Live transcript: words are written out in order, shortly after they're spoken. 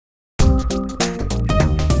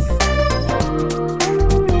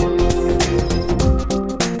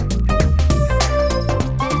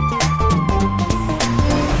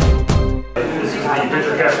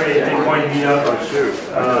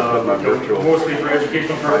Mostly for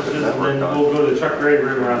educational purposes, and then we'll go to the Chuck Gray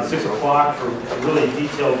room around 6 o'clock for a really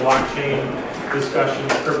detailed blockchain discussion,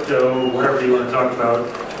 crypto, whatever you want to talk about.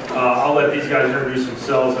 I'll let these guys introduce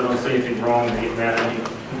themselves. I don't say anything wrong to get mad at me.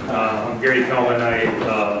 I'm Gary Kellman. I'm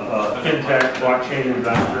a fintech blockchain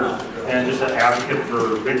investor and just an advocate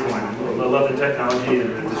for Bitcoin. I love the technology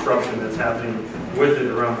and the disruption that's happening with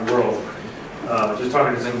it around the world. Just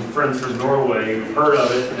talking to some friends from Norway who've heard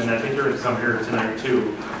of it, and I think they're going to come here tonight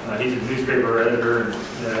too. He's a newspaper editor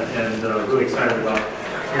and really excited about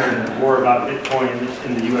hearing more about Bitcoin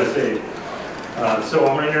in the USA. So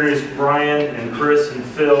I'm going to introduce Brian and Chris and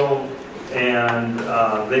Phil, and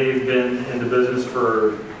they've been in the business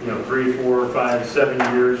for 3, 4, 5, 7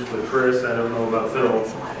 years with Chris. I don't know about Phil.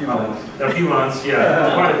 A few months,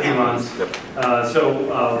 yeah, quite a few months.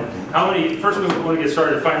 How many, first we want to get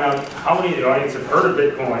started to find out how many of the audience have heard of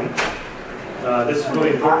Bitcoin. This is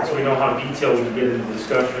really important so we know how detailed we can get into the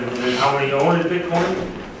discussion. And then how many own Bitcoin?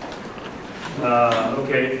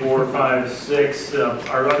 Okay, 4, 5, 6.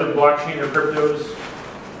 Are other blockchain or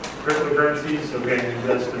cryptocurrencies? Okay,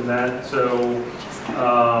 invest in that.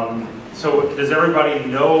 So does everybody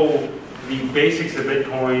know the basics of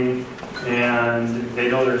Bitcoin? And they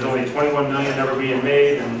know there's only 21 million ever being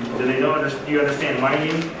made. And do they know? Do you understand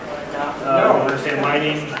mining? No. Understand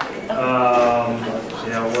mining?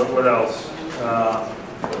 What else?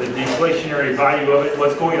 The deflationary value of it.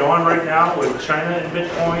 What's going on right now with China and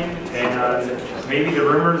Bitcoin, and maybe the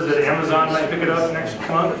rumors that Amazon might pick it up next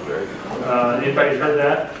month. Anybody's heard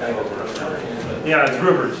that? Yeah, it's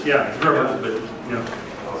rumors. Yeah, it's rumors, but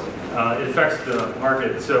it affects the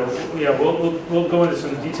market. So yeah, we'll go into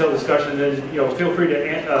some detailed discussion. Then feel free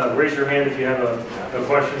to raise your hand if you have a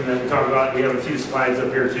question that we talk about. We have a few slides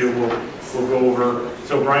up here too. We'll go over.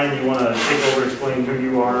 So Brian, you want to take over, explain who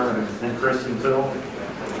you are, and Chris and Phil.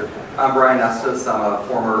 I'm Brian Estes. I'm a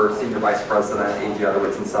former senior vice president at AG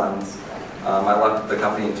Wootten Sons. I left the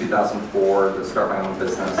company in 2004 to start my own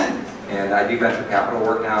business, and I do venture capital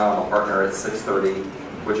work now. I'm a partner at 630,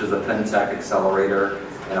 which is a fintech accelerator,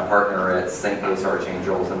 and a partner at St. Louis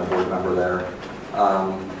Archangels and a board member there.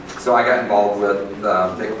 So I got involved with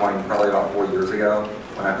Bitcoin probably about 4 years ago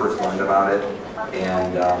when I first learned about it,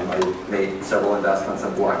 and I made several investments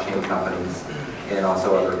in blockchain companies and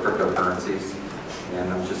also other cryptocurrencies. And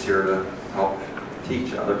I'm just here to help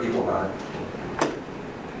teach other people about it.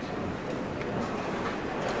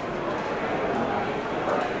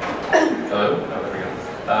 Hello, there we go.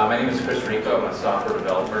 My name is Ricco. I'm a software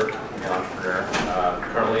developer and entrepreneur.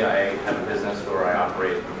 Currently, I have a business where I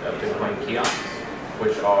operate Bitcoin kiosks,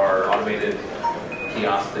 which are automated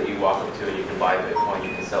kiosks that you walk up to and you can buy Bitcoin,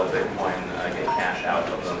 you can sell Bitcoin, get cash out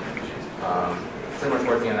of them. Similar to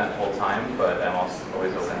working on that full time, but I'm also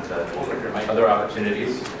always open to other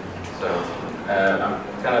opportunities. So I'm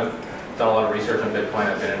kind of done a lot of research on Bitcoin.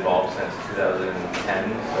 I've been involved since 2010.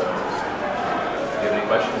 So if you have any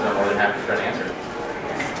questions, I'm more than happy to try to answer.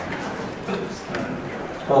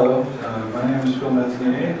 Hello, my name is Phil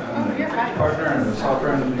Mesnier. I'm a partner and a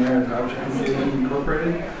software engineer at Object Computing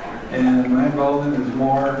Incorporated. And my involvement is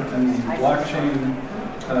more in the blockchain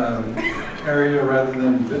area rather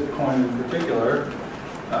than Bitcoin in particular,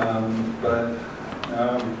 but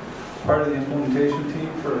part of the implementation team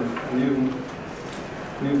for a new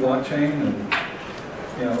blockchain, and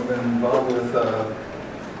I've been involved with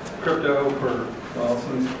crypto for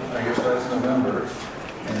since I guess last November,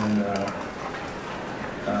 and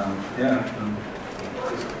I'm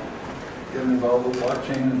just getting involved with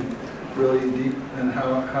blockchain and really deep in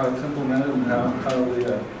how it's implemented and how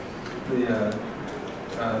the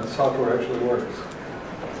software actually works.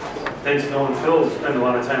 Thanks, Phil. And Phil spent a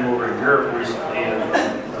lot of time over in Europe recently and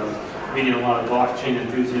meeting a lot of blockchain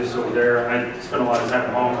enthusiasts over there. I spent a lot of time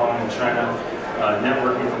in Hong Kong and China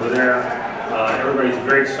networking over there. Everybody's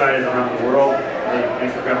very excited around the world.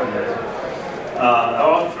 Thanks for coming, guys. I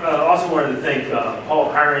also wanted to thank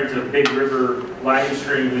Paul Hiring to Big River live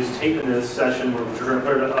stream, who's taping this session, which we're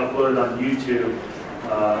going to upload it on YouTube.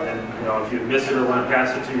 And if you miss it or want to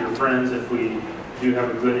pass it to your friends, if we do have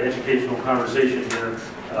a good educational conversation here,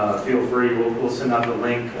 feel free. We'll send out the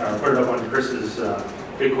link, put it up on Chris's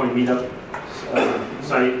Bitcoin meetup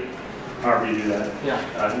site, however you do that. Yeah.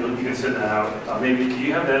 You can send that out. Maybe, do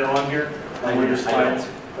you have that on here? On one of your slides?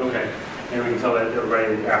 Okay. Maybe we can tell that to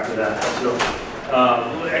everybody after that. So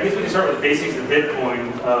I guess we can start with basics of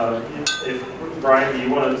Bitcoin. If Brian, you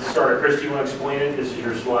want to start, or Chris, do you want to explain it? This is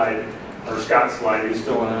your slide. or Scott's slide, he's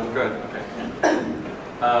still on. Good.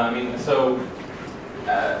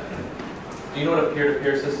 Do you know what a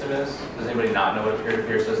peer-to-peer system is? Does anybody not know what a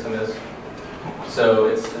peer-to-peer system is? So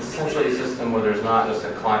it's essentially a system where there's not just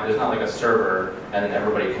a client, there's not like a server and then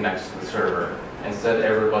everybody connects to the server. Instead,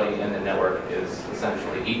 everybody in the network is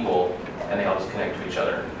essentially equal and they all just connect to each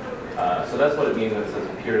other. So that's what it means when it says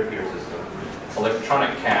a peer-to-peer system.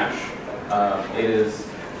 Electronic cash,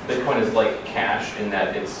 Bitcoin is like cash in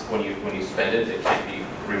that it's when you spend it, it can't be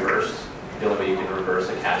reversed. The only way you can reverse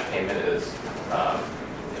a cash payment is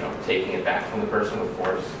taking it back from the person with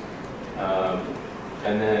force.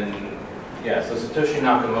 So Satoshi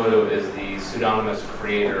Nakamoto is the pseudonymous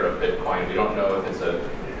creator of Bitcoin. We don't know if it's a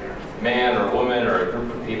man or a woman or a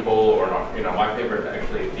group of people or not. My favorite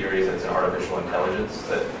actually theory is it's an artificial intelligence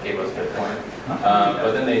that gave us Bitcoin.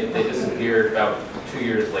 But then they disappeared about 2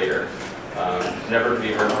 years later, never to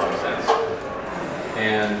be heard from since.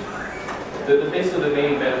 And basically the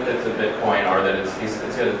main benefits of Bitcoin are that it's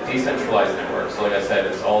got a decentralized network. So like I said,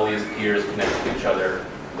 it's all these peers connected to each other.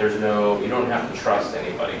 You don't have to trust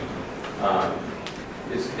anybody.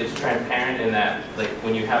 It's transparent in that, like,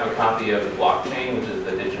 when you have a copy of the blockchain, which is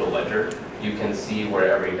the digital ledger, you can see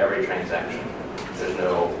where every transaction. There's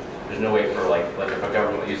no way for like if a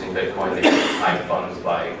government was using Bitcoin, they can hide funds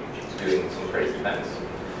by doing some crazy things.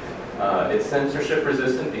 It's censorship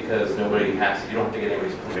resistant because you don't have to get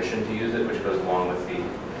anybody's permission to use it, which goes along with the.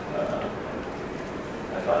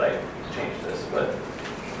 I thought I changed this, but.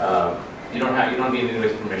 You don't need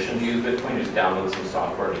anybody's permission to use Bitcoin. You just download some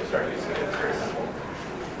software and you start using it. It's very simple.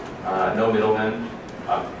 No middlemen.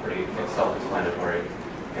 Pretty self-explanatory.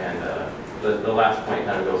 And the last point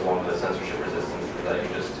kind of goes along with the censorship resistance, is that you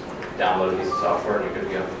just download a piece of software and you're good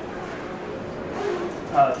to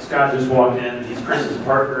go. Scott just walked in. He's Chris's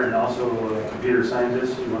partner and also a computer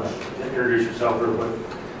scientist. You want to introduce yourself real quick?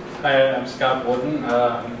 Hi, I'm Scott Wootten,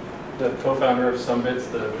 the co-founder of SumBits,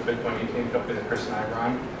 the Bitcoin ETF company that Chris and I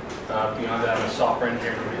run. Beyond that, I'm a software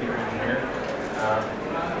engineer and computer engineer.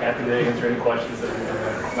 Happy to answer any questions that you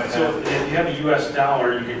might have. So if you have a US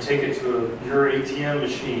dollar, you can take it to your ATM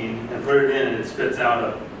machine and put it in and it spits out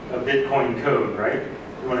a Bitcoin code, right?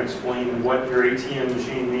 You want to explain what your ATM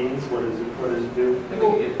machine means? What does it do?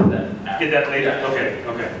 Get that later? Yeah.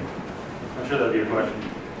 Okay. I'm sure that'll be a question.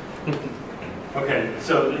 Okay,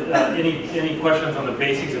 so any questions on the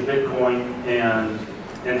basics of Bitcoin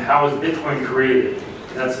and how is Bitcoin created?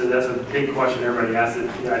 That's a big question everybody asks.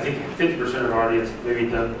 I think 50% of the audience maybe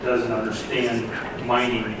doesn't understand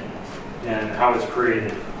mining and how it's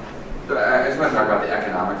created. So I just want to talk about the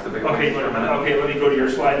economics of Bitcoin. Okay, let me go to your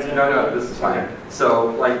slides. No, this is fine. Okay. So,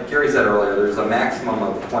 like Gary said earlier, there's a maximum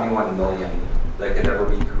of 21 million that could ever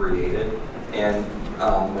be created. And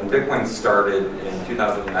when Bitcoin started in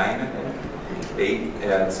 2009, I think, 8,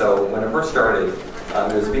 and so when it first started,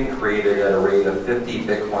 it was being created at a rate of 50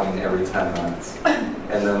 Bitcoin every 10 minutes.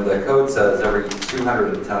 And then the code says every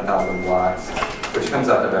 210,000 blocks, which comes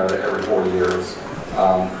out about every 4 years,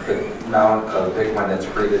 the amount of Bitcoin that's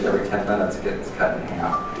created every 10 minutes gets cut in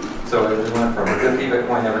half. So it went from 50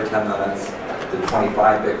 Bitcoin every 10 minutes to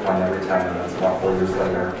 25 Bitcoin every 10 minutes about 4 years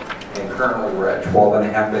later. And currently we're at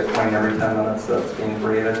 12.5 Bitcoin every 10 minutes that's being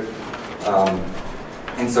created.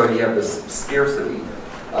 And so you have this scarcity.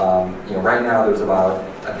 Right now there's about,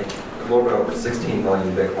 I think, a little bit over 16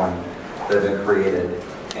 million Bitcoin that have been created.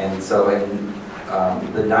 And so in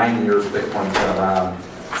the 9 years Bitcoin's been around,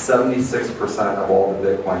 76% of all the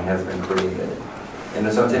Bitcoin has been created. And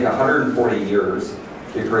it's going to take 140 years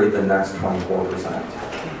to create the next 24%.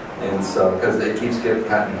 And so, because it keeps getting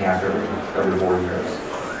cut in half every 4 years.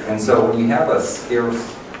 And so when you have a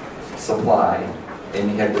scarce supply and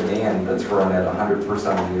you have demand that's growing at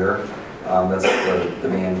 100% a year, that's the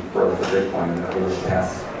demand growth of Bitcoin over the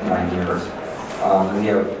past 9 years. And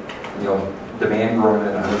you have demand growing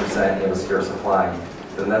at 100% and you have a scarce supply,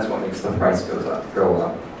 then that's what makes the price go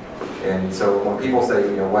up. And so when people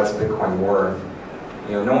say, what's Bitcoin worth?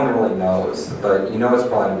 No one really knows, but it's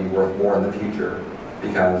probably going to be worth more in the future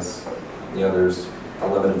because there's a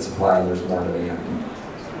limited supply and there's more demand.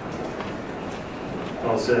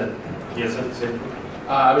 Well said. Yes, sir.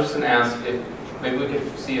 I was just going to ask if maybe we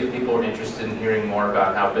could see if people are interested in hearing more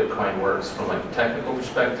about how Bitcoin works from like a technical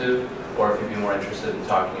perspective, or if you'd be more interested in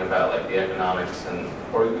talking about like the economics,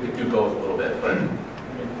 or we could do both a little bit. But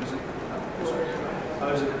how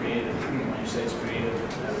is it created? When you say it's created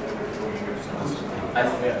every 4 years.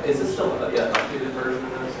 Is it still updated version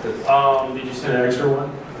of this? Did you send an extra one?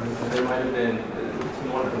 There might have been the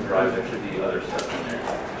one from Drive. There should be other stuff in there.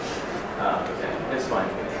 Okay, it's fine.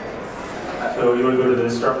 So you want to go to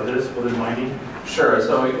this? Start with this. What is mining? Sure.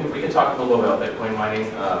 So we can talk a little bit about Bitcoin mining.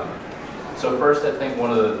 So first, I think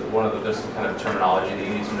there's some kind of terminology that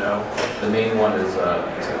you need to know. The main one is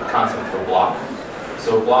a concept for block.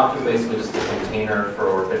 So a block is basically just a container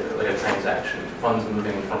for like a transaction, funds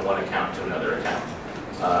moving from one account to another account.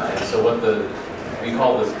 And so we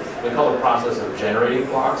call the process of generating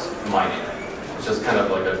blocks mining. It's just kind of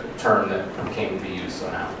like a term that came to be used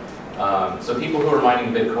somehow. So people who are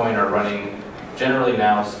mining Bitcoin are running generally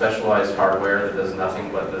now specialized hardware that does nothing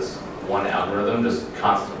but this one algorithm just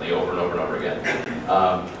constantly over and over and over again.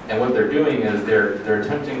 And what they're doing is they're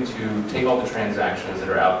attempting to take all the transactions that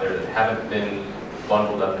are out there that haven't been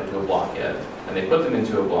bundled up into a block yet, and they put them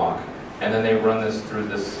into a block, and then they run this through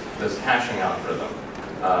this hashing algorithm.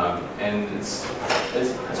 And it's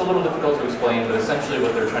a little difficult to explain, but essentially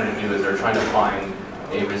what they're trying to do is they're trying to find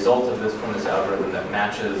a result of this from this algorithm that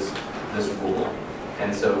matches this rule.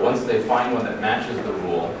 And so once they find one that matches the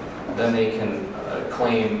rule, then they can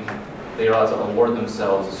claim, they are allowed to award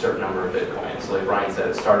themselves a certain number of Bitcoins. So like Brian said,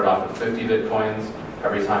 it started off with 50 Bitcoins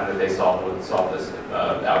every time that they solved this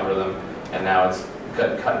algorithm, and now it's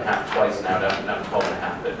cut in half twice now, down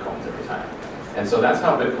 12.5 Bitcoins every time. And so that's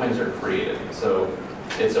how Bitcoins are created. So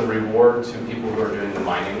it's a reward to people who are doing the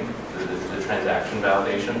mining, the transaction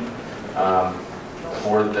validation,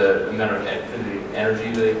 for the amount of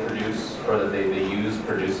energy they produce, or that they use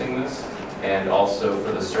producing this, and also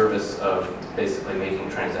for the service of basically making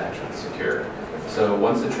transactions secure. So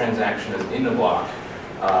once the transaction is in a block,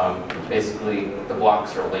 basically the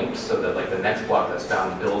blocks are linked so that like the next block that's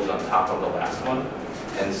found builds on top of the last one.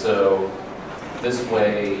 And so this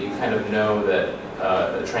way you kind of know that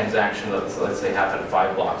a transaction, let's say happened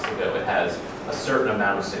 5 blocks ago, it has a certain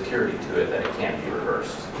amount of security to it that it can't be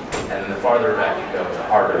reversed. And then the farther back you go, the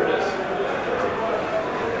harder it is.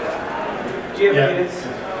 Do you have kids?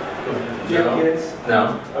 Do you have kids?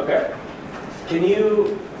 No. Okay. Can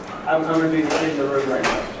you, I'm going to be the kid in the room right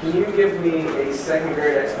now. Can you give me a second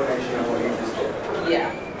grade explanation of what you just did?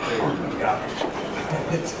 Yeah.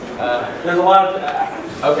 There's a lot of...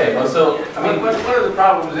 Okay, well, so, I mean, one of the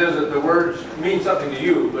problems is that the words mean something to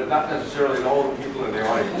you, but not necessarily to all the people in the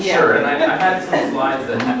audience. Yeah. Sure, and I had some slides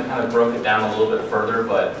that kind of broke it down a little bit further,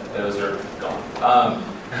 but those are gone.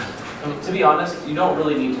 To be honest, you don't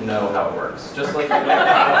really need to know how it works. Just like you don't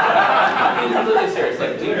I'm being completely serious.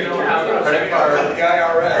 Like, do you know how the credit card? The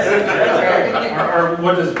IRS. Or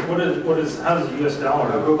how does the US dollar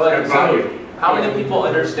But, value? so, how many people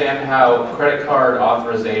understand how credit card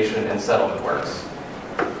authorization and settlement works?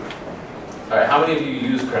 All right, how many of you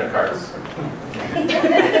use credit cards? I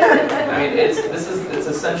mean, it's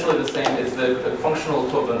essentially the same. It's the functional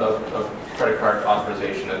equivalent of credit card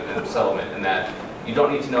authorization and settlement, in that you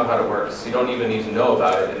don't need to know how it works. You don't even need to know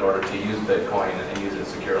about it in order to use Bitcoin and use it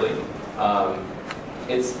securely.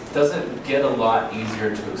 It doesn't get a lot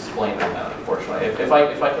easier to explain than that, unfortunately. If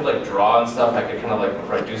I could like draw and stuff, I could kind of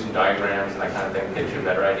like do some diagrams and that kind of thing, get you a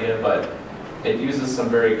better idea. But it uses some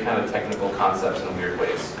very kind of technical concepts in weird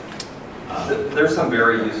ways. There's some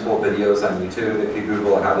very useful videos on YouTube. If you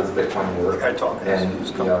Google how does Bitcoin work, and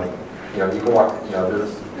you can watch,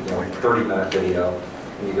 there's 30-minute video,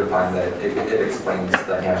 and you can find that it explains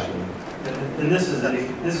the hashing. And this is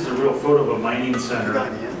a real photo of a mining center,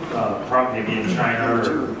 probably maybe in China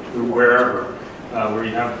or wherever, where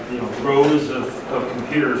you have rows of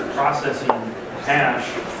computers processing hash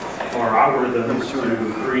or algorithms to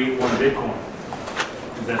create 1 Bitcoin.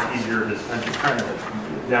 That's easier to spend kind of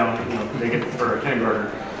down, they get for a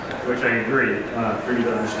kindergartner, which I agree, for you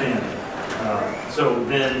to understand. So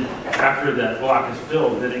then, after that block is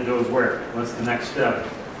filled, then it goes where? What's the next step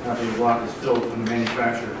after the block is filled from the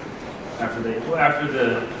manufacturer? After they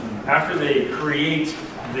create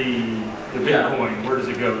the Bitcoin, where does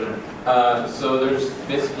it go then? So there's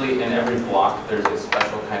basically in every block there's a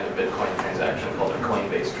special kind of Bitcoin transaction called a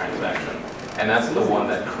coin-based transaction, and that's the one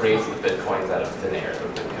that creates the Bitcoins out of thin air,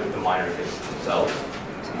 the miner gets themselves.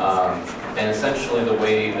 And essentially the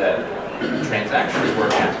way that transactions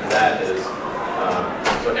work after that is,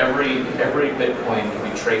 so every Bitcoin can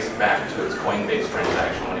be traced back to its coin-based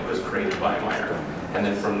transaction when it was created by a miner. And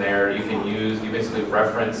then from there you basically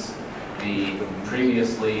reference the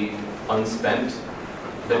previously unspent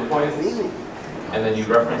Bitcoins, and then you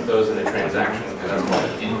reference those in the transaction, because that's called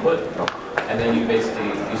an input. And then you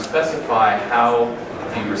specify how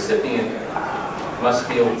the recipient must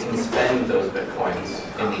be able to spend those Bitcoins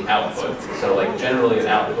in the output. So like generally an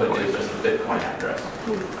output is just a Bitcoin address.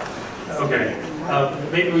 Okay,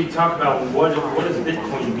 maybe we talk about what does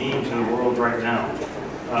Bitcoin mean to the world right now,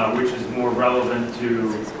 which is more relevant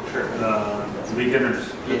to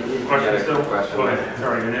beginners. Questions still? Question. Go ahead.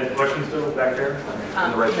 Sorry, Annette, questions still back there?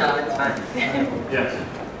 No, it's fine. Yes.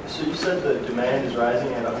 So you said the demand is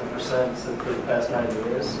rising at 100% for the past 9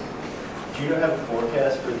 years. Do you have a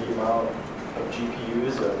forecast for the amount of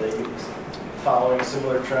GPUs? Are they following a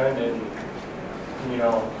similar trend? And, you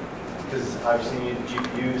know, because obviously you need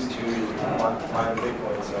GPUs to mine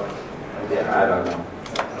Bitcoin, so. Yeah, I don't know.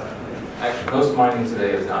 Actually, most mining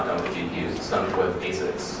today is not done with GPUs. It's done with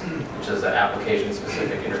ASICs, which is an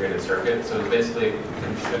application-specific integrated circuit. So it's basically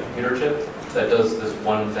a computer chip that does this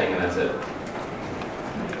one thing, and that's it.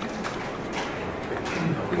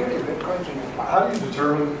 How do you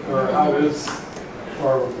determine, or how is,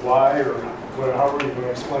 or why, or what, however you can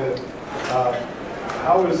explain it,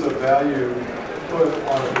 how is the value put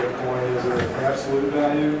on a Bitcoin? Is there an absolute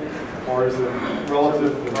value, or is it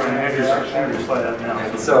relative to the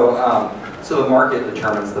transaction? So the market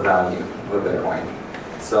determines the value of a Bitcoin.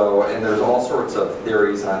 So, and there's all sorts of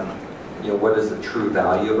theories on, what is the true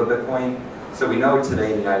value of a Bitcoin. So we know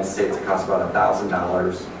today in the United States it costs about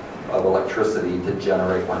 $1,000 of electricity to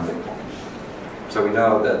generate one Bitcoin. So we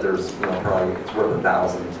know that there's, probably it's worth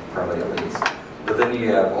 1,000 probably at least. But then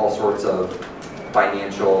you have all sorts of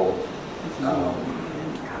financial,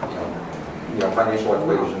 financial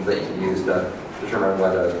equations that you can use to determine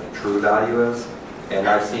what a true value is. And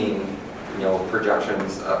I've seen,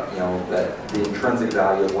 projections, that the intrinsic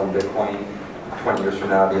value of one Bitcoin 20 years from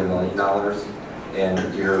now will be $1 million.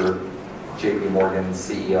 And your JP Morgan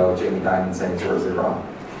CEO, Jamie Dimon, saying 0.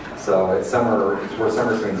 So it's worth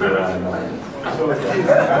somewhere between 0 and $1 million. So it's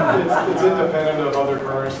independent of other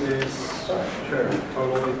currencies? Sure.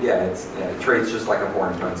 Totally? Yeah, it trades just like a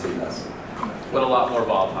foreign currency does. But a lot more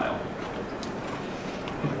volatile.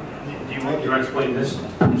 Do you want to explain this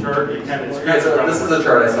chart? Yeah, so this is a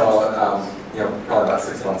chart I saw, probably about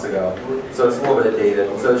 6 months ago. So it's a little bit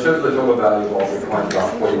dated. So it shows the total value of all Bitcoin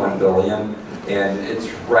about 41 billion, and it's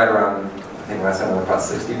right around, I think last time we were about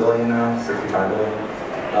 60 billion now, 65 billion.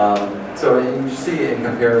 So you see in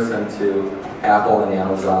comparison to Apple and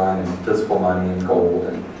Amazon and physical money and gold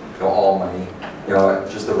and all money,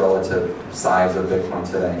 just the relative size of Bitcoin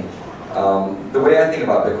today. The way I think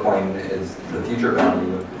about Bitcoin is the future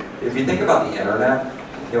value. If you think about the internet,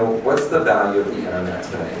 what's the value of the internet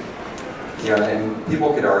today? And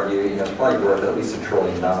people could argue, it's probably worth at least $1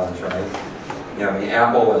 trillion, right?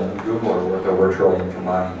 Apple and Google are worth over $1 trillion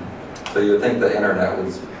combined. So you would think the internet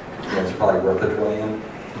was, it's probably worth $1 trillion.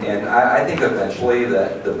 And I think eventually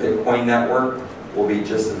that the Bitcoin network will be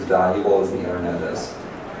just as valuable as the internet is.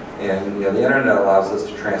 And the internet allows us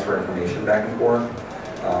to transfer information back and forth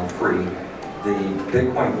free. The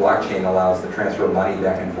Bitcoin blockchain allows the transfer of money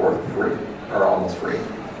back and forth free, or almost free.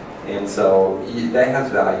 And so that has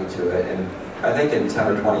value to it. And I think in 10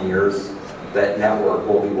 or 20 years, that network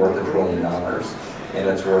will be worth $1 trillion. And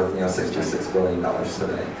it's worth $66 billion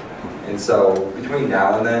today. And so between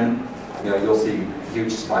now and then, you'll see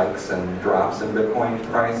huge spikes and drops in Bitcoin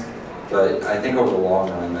price. But I think over the long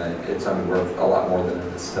run, that it's only worth a lot more than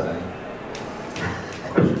it is today.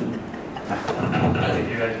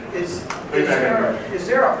 Is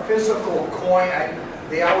there a physical coin?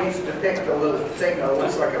 They always depict a little thing that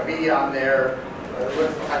looks like a bee on there.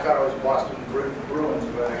 I thought it was Boston Bruins,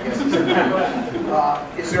 but I guess it's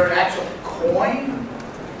not. Is there an actual coin?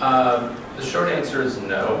 The short answer is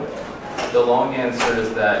no. The long answer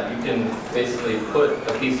is that you can basically put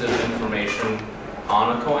a piece of information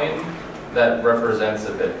on a coin that represents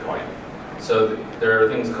a Bitcoin. So there are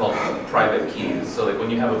things called private keys. So like when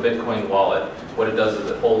you have a Bitcoin wallet, what it does is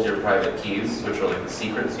it holds your private keys, which are like the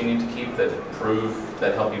secrets you need to keep that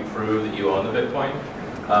help you prove that you own the Bitcoin.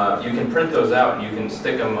 You can print those out and you can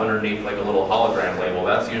stick them underneath like a little hologram label.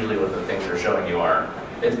 That's usually what the things they're showing you are.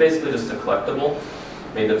 It's basically just a collectible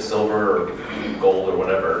made of silver or gold or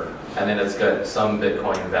whatever. And then it's got some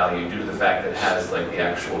Bitcoin value due to the fact that it has like the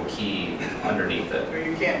actual key underneath it. So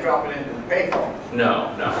you can't drop it into the payphone? No.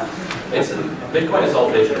 Bitcoin is all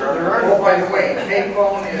digital. Oh, by the way,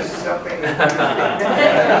 payphone is something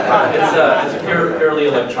it's a purely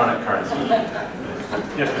electronic currency.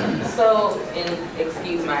 So, and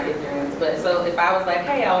excuse my ignorance, but so if I was like,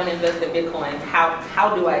 hey, I want to invest in Bitcoin,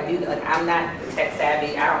 how do I do that? Like, I'm not tech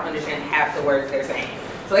savvy. I don't understand half the words they're saying.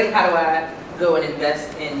 So like, how do I go and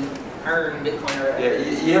invest and earn Bitcoin or whatever?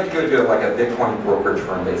 Yeah, you have to go to like a Bitcoin brokerage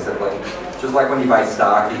firm, basically. Just like when you buy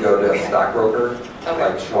stock, you go to a stockbroker,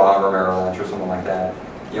 like Schwab or Merrill Lynch or something like that.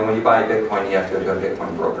 When you buy Bitcoin, you have to go to a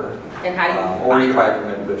Bitcoin broker. And how do you? Or you can buy it from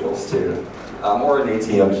individuals too. Or an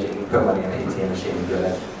ATM machine. You put money in an ATM machine and get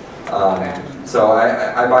it. So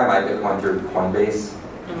I buy my Bitcoin through Coinbase.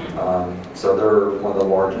 So they're one of the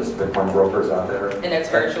largest Bitcoin brokers out there. And that's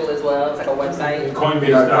virtual as well? It's like a website?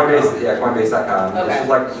 Coinbase.com. Coinbase.com. Okay. It's just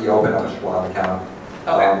like you open up a Schwab account.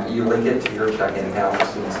 Okay. You link it to your checking account, which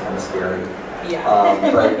seems kind of scary.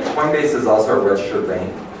 Yeah. But Coinbase is also a registered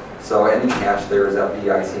bank, so any cash there is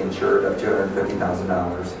FDIC insured up to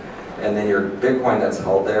 $250,000. And then your Bitcoin that's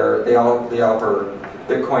held there, they offer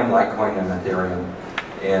Bitcoin, Litecoin, and Ethereum.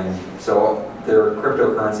 And so their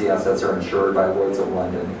cryptocurrency assets are insured by Lloyd's of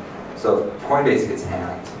London. So if Coinbase gets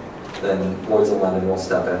hacked, then Lloyd's of London will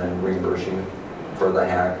step in and reimburse you for the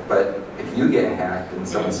hack. But if you get hacked and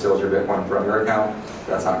someone steals your Bitcoin from your account,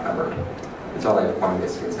 that's not covered. It's only if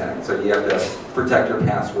Coinbase gets hacked. So you have to protect your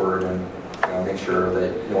password and make sure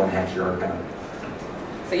that no one hacks your account.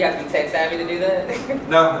 So you have to be tech savvy to do that?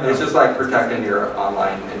 No, it's just like protecting your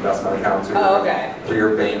online investment accounts or, or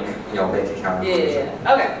your bank, bank account. Yeah.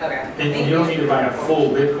 Okay. And you don't need to buy a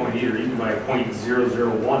full Bitcoin either. You can buy a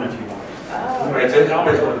 0.001 if you want. Oh.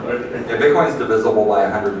 Bitcoin is divisible by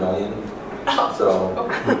 100 million. So,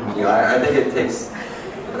 I think it takes,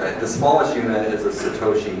 the smallest unit is a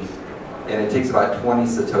Satoshi, and it takes about 20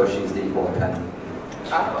 Satoshis to equal a penny.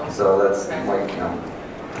 Oh. So that's like,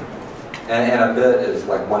 and a bit is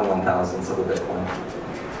like 1/1000th of a Bitcoin.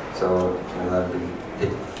 So, that would be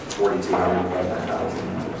 4,200 by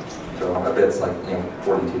 9,000. So a bit's like, $42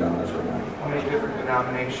 right now. How many different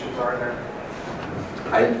denominations are there?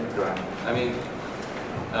 Go ahead. I mean,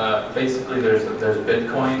 basically there's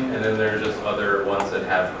Bitcoin, and then there's just other ones that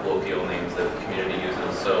have colloquial names that the community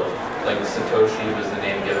uses. So like Satoshi was the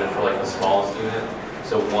name given for like the smallest unit.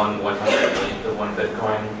 So 1/100 millionth of one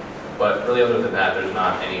Bitcoin. But really other than that, there's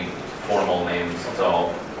not any formal names. It's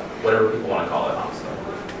all whatever people want to call it, honestly.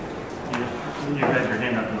 You had your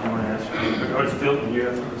hand up and you want to ask. Oh, it's Phil, you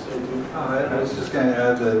have something to say too? I was just going to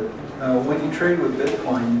add that when you trade with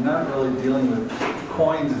Bitcoin, you're not really dealing with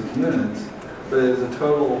coins as units, but as a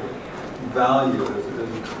total value.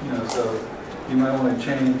 So you might want to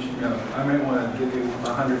change. I might want to give you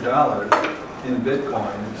 $100 in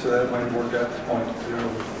Bitcoin, so that might work out to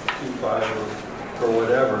 0.025 or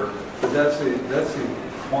whatever. But that's the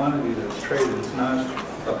quantity that's traded. It's not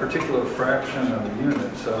a particular fraction of a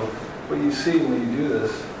unit. So what you see when you do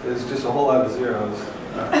this is just a whole lot of zeros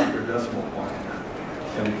after a decimal point.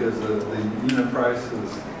 And because the unit price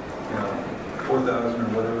is 4,000 or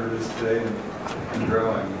whatever it is today and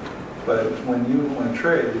growing. But when you want to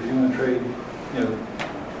trade, if you want to trade,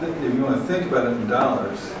 if you want to think about it in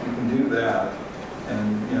dollars, you can do that. And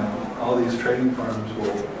all these trading firms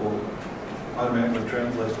will automatically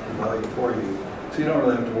translate the value for you. So you don't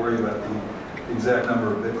really have to worry about the exact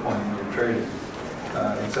number of Bitcoin you're trading,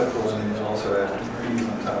 except for when they also add fees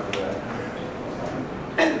on top of that.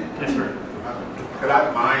 Yes, sir. Could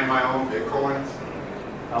I mine my own Bitcoins?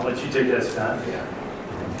 I'll let you take that, Scott. Yeah.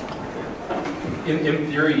 In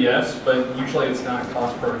theory, yes, but usually it's not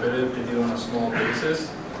cost prohibitive to do on a small basis.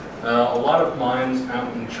 A lot of mines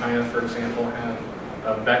out in China, for example, have,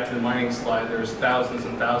 back to the mining slide, there's thousands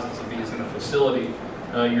and thousands of these in a facility.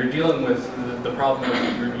 You're dealing with the problem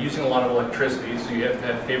of you're using a lot of electricity, so you have to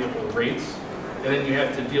have favorable rates, and then you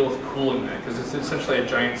have to deal with cooling that, because it's essentially a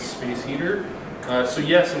giant space heater. So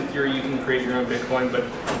yes, in theory, you can create your own Bitcoin, but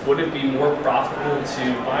would it be more profitable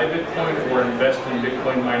to buy Bitcoin or invest in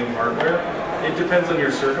Bitcoin mining hardware? It depends on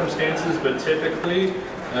your circumstances, but typically,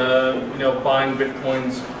 buying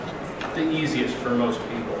Bitcoin's the easiest for most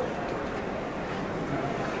people.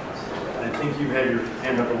 I think you've had your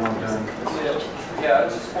hand up a long time. Yeah, I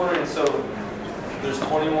was just wondering, so there's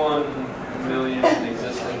 21 million in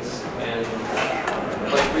existence, and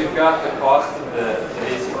like we've got the cost of the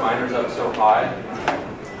basic miners up so high.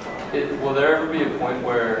 Will there ever be a point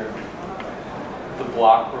where the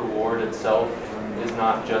block reward itself is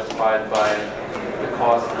not justified by the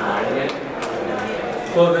cost of mining it?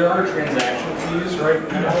 Well, there are transaction fees right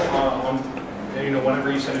now.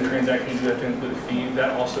 Whenever you send a transaction, you have to include a fee.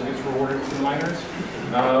 That also gets rewarded to the miners.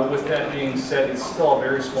 With that being said, it's still a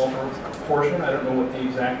very small portion. I don't know what the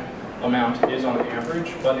exact amount is on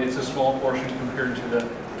average, but it's a small portion compared to the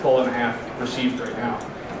 12.5 received right now.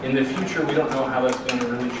 In the future, we don't know how that's going to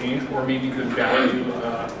really change, or maybe the value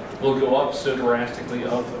will go up so drastically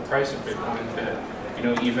of the price of Bitcoin that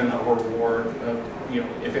even a reward,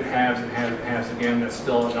 if it halves and halves again, that's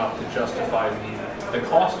still enough to justify the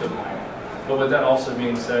cost of mining. But with that also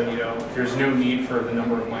being said, there's no need for the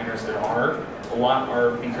number of miners there are. A lot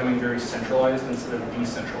are becoming very centralized instead of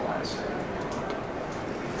decentralized.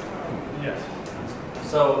 Yes.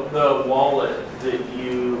 So the wallet that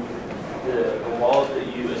you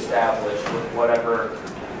establish with whatever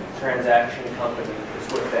transaction company is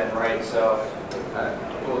with them, right? So,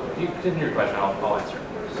 Well, you continue your question, I'll answer.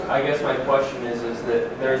 I guess my question is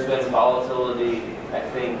that there's been volatility, I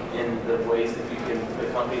think, in the ways that the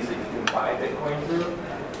companies that you can buy Bitcoin through.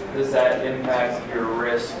 does that impact your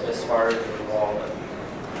risk as far as your wallet?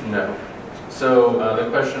 No. So the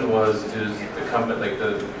question was, does the company, like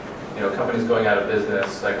the companies going out of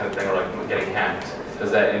business, that kind of thing, or like getting hacked,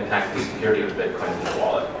 does that impact the security of Bitcoin in the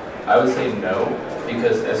wallet? I would say no,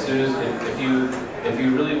 because as soon as if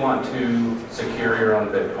you really want to secure your own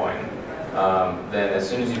Bitcoin, then as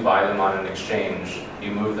soon as you buy them on an exchange,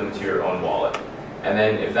 you move them to your own wallet, and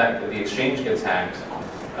then if the exchange gets hacked,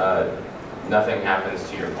 nothing happens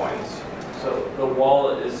to your coins. So the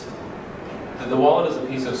wallet is a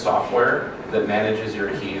piece of software that manages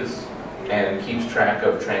your keys and keeps track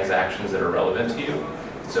of transactions that are relevant to you.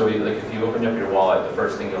 So if you open up your wallet, the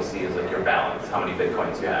first thing you'll see is like your balance, how many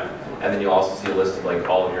Bitcoins you have. And then you'll also see a list of like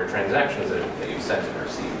all of your transactions that you've sent and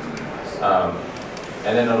received.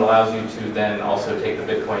 And then it allows you to then also take the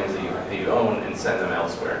Bitcoins that you own and send them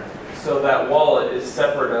elsewhere. So that wallet is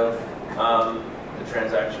separate of the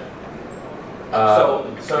transaction. So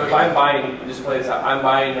if I'm buying, just play this out, I'm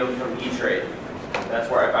buying them from E-Trade. That's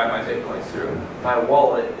where I buy my Bitcoins through. My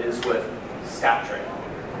wallet is with Scottrade,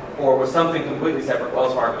 or with something completely separate,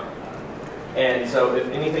 Wells Fargo. And so if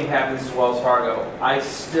anything happens to Wells Fargo, I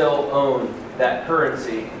still own that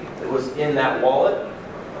currency that was in that wallet,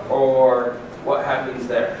 or what happens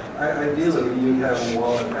there? Ideally, you'd have a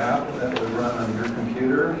wallet app that would run on your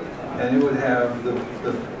computer, and it would have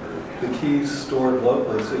the keys stored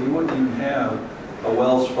locally, so you wouldn't even have a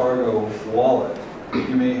Wells Fargo wallet.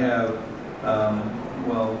 You may have,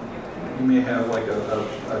 you may have like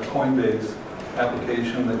a Coinbase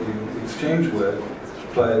application that you exchange with,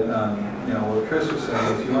 but what Chris was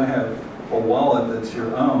saying is you want to have a wallet that's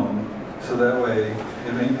your own, so that way,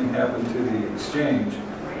 if anything happened to the exchange,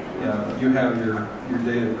 you have your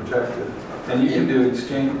data protected. And you can do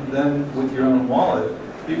exchange, then with your own wallet,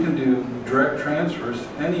 you can do direct transfers to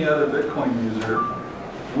any other Bitcoin user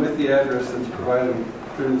with the address that's provided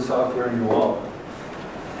through the software in your wallet.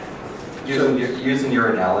 Using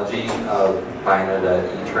your analogy of buying it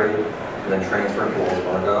at E-Trade and then transferring to Wells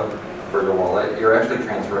Fargo for your wallet, you're actually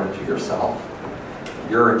transferring to yourself.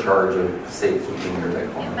 You're in charge of safekeeping your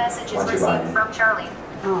Bitcoin. New message is received from Charlie.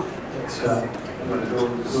 We'll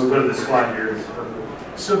go to the slide here.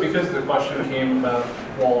 So because the question came about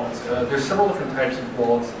wallets, there's several different types of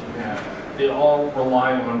wallets that you have. They all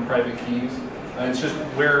rely on private keys. It's just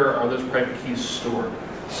where are those private keys stored?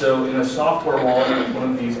 So in a software wallet, like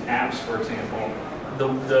one of these apps, for example,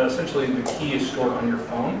 essentially the key is stored on your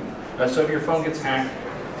phone. So if your phone gets hacked,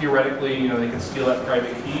 theoretically, they can steal that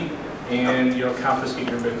private key and confiscate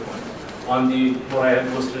your Bitcoin. On what I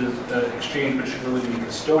have listed as exchange, but should really be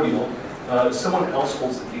custodial, someone else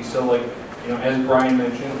holds the key. So as Brian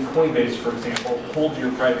mentioned, Coinbase, for example, holds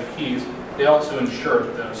your private keys. They also insure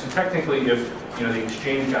it, though. So technically, if the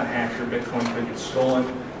exchange got hacked, your Bitcoin could get stolen,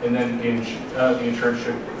 and then the insurance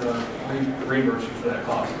should reimburse you for that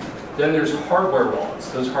cost. Then there's hardware wallets.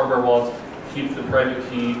 Those hardware wallets keep the private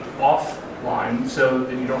key offline, so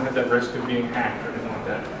that you don't have that risk of being hacked or anything like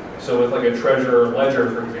that. So with like a Trezor or Ledger,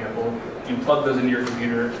 for example, you plug those into your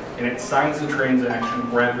computer, and it signs the transaction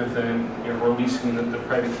rather than releasing the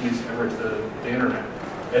private keys ever to the internet.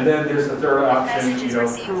 And then there's the third option,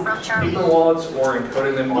 paper wallets or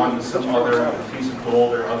encoding them onto some other piece of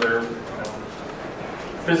gold or other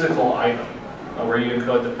physical item where you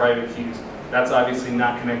encode the private keys. That's obviously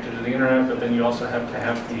not connected to the internet, but then you also have to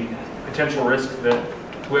have the potential risk that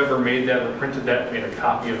whoever made that or printed that made a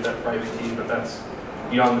copy of that private key, but that's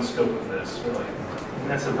beyond the scope of this, really. And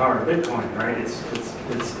that's the power of Bitcoin, right? It's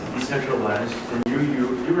decentralized, and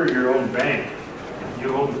you are your own bank.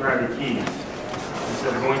 You hold the private key.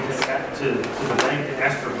 Instead of going to the bank to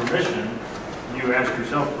ask for permission, you ask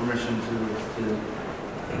yourself permission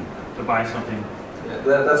to buy something.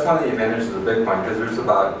 Yeah, that's one of the advantages of Bitcoin, because there's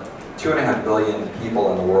about 2.5 billion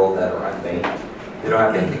people in the world that are unbanked. They don't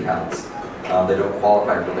have bank accounts. They don't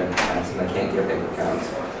qualify for bank accounts, and they can't get bank accounts.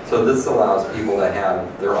 So this allows people to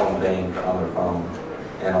have their own bank on their phone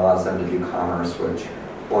and allows them to do commerce, which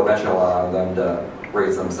will eventually allow them to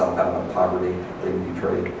raise themselves out of poverty. They can do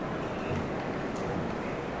trade.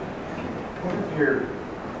 What if your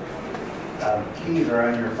keys are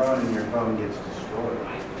on your phone and your phone gets destroyed?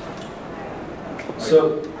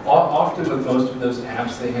 So often with most of those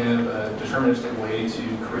apps, they have a deterministic way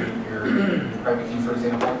to create your private key, for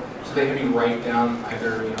example. So they have you write down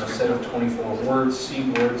either a set of 24 words,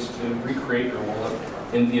 seed words, to recreate your wallet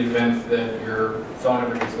in the event that your phone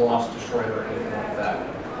ever gets lost, destroyed, or anything like that.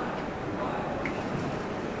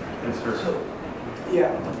 Yes, sir.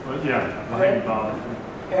 Yeah. Bob.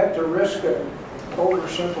 At the risk of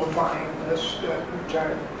oversimplifying this, which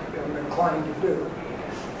I am inclined to do,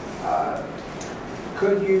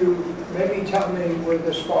 could you maybe tell me where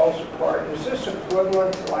this falls apart? Is this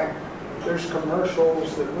equivalent to like there's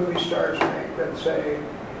commercials that movie stars make that say,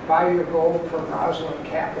 buy your gold from Rosalind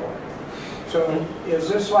Capital? So is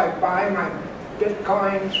this like buying my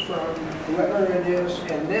Bitcoins from whoever it is,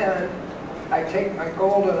 and then I take my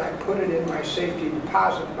gold and I put it in my safety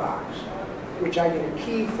deposit box, which I get a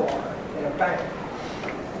key for in a bank?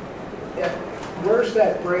 Where's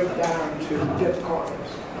that breakdown to Bitcoins?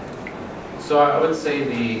 So I would say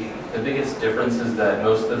the biggest difference is that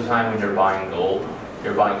most of the time when you're buying gold,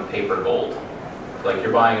 you're buying paper gold. Like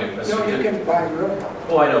you're buying a No, you can buy real gold.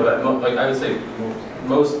 Well, I know, but like I would say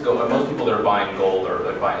most people that are buying gold are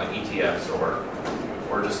like buying like ETFs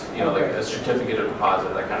or just like a certificate of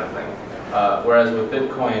deposit, that kind of thing. Whereas with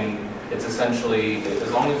Bitcoin, it's essentially,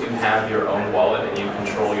 as long as you have your own wallet and you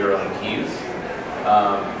control your own keys,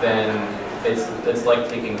 then it's like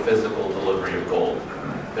taking physical delivery of gold.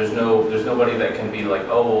 There's nobody that can be like,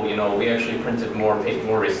 oh, we actually printed more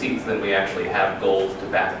receipts than we actually have gold to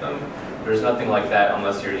back them. There's nothing like that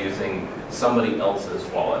unless you're using somebody else's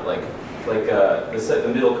wallet, like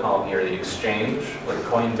the middle column here, the exchange, like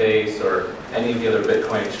Coinbase or any of the other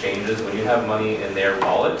Bitcoin exchanges. When you have money in their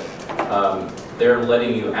wallet, they're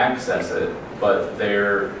letting you access it, but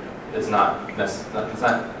it's not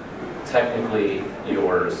technically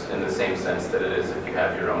yours in the same sense that it is if you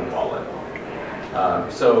have your own wallet.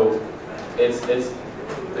 So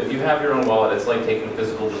if you have your own wallet, it's like taking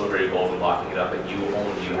physical delivery of gold and locking it up, and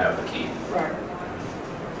only you have the key. Right.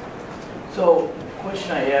 So, the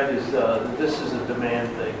question I have is, this is a demand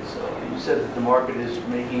thing. So you said that the market is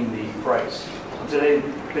making the price. Today,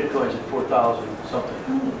 Bitcoin's at 4,000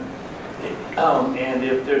 something. And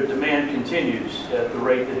if their demand continues at the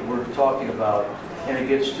rate that we're talking about, and it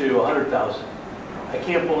gets to 100,000, I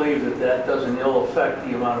can't believe that doesn't ill affect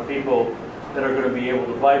the amount of people that are going to be able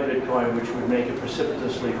to buy Bitcoin, which would make it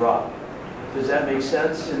precipitously drop. Does that make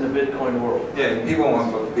sense in the Bitcoin world? Yeah, people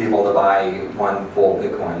won't be able to buy one full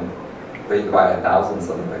Bitcoin, but you can buy 1,000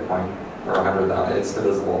 of a Bitcoin or 100,000. It's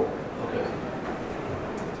divisible. Okay.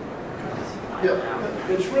 Yeah,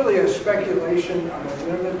 it's really a speculation on a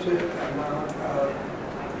limited amount of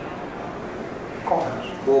coins.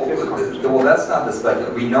 Well, that's not the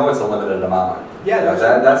speculation. We know it's a limited amount. Yeah,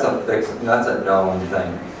 that's a fixed. That's a known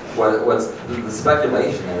thing. What's the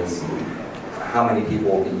speculation is how many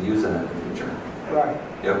people will be using it in the future. Right.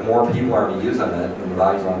 If more people are going to be using it, then the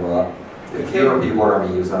value's going to go up. If fewer people are going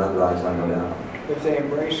to be using it, the value's going to go down. If they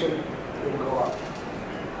embrace it, it'll go up.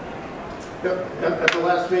 Yep. At the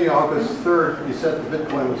last meeting, August 3rd, you said the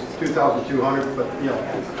Bitcoin was 2,200, but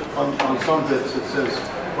on SumBits it says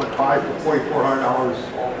buy for $4,400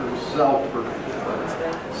 or sell for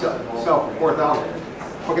 4,000.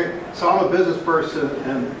 Okay, so I'm a business person,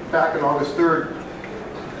 and back on August 3rd,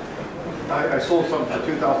 I sold something for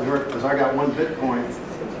 $2,000 because I got one Bitcoin,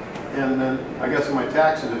 and then I guess in my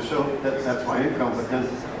taxes it showed that's my income. But then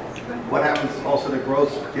what happens? Also, the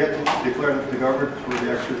gross, you have to declare that to the government for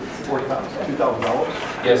the extra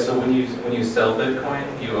 $2,000. Yeah. So when you sell Bitcoin,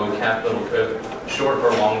 you owe capital, short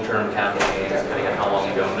or long-term capital gains, depending on how long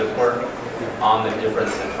you've owned it for, on the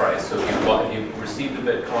difference in price. So if you received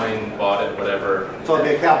the Bitcoin, bought it, whatever. So it'd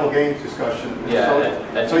be a capital gains discussion.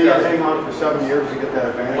 Yeah. So you got to hang on for 7 years to get that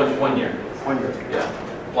advantage? 1 year. 1 year. Yeah.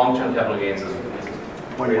 Long-term capital gains is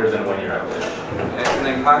greater than 1 year, I believe. And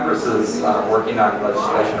then Congress is working on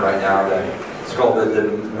legislation right now it's called the de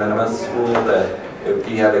minimis rule, that if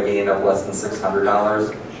you have a gain of less than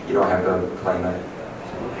 $600, you don't have to claim it.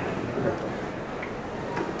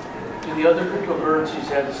 Do the other cryptocurrencies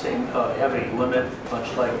have the same, have a limit,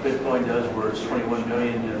 much like Bitcoin does, where it's 21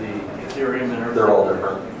 million to the Ethereum and everything? They're all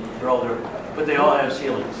different. They're all different, but they all have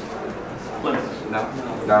ceilings, limits. No,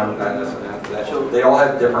 not necessarily. So they all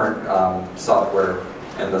have different software,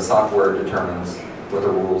 and the software determines what the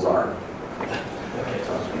rules are.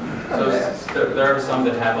 So there are some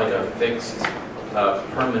that have like a fixed,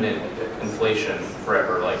 permanent inflation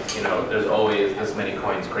forever. Like, there's always this many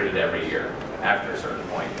coins created every year after a certain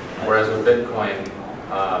point. Whereas with Bitcoin,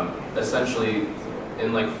 essentially,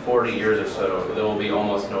 in like 40 years or so, there will be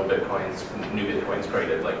almost no new Bitcoins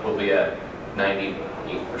created. Like, we'll be at 98%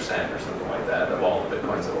 or something like that of all the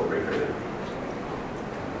Bitcoins that will be created.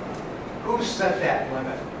 Who set that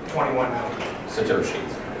limit, 21 million? Satoshi.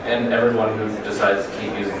 and everyone who decides to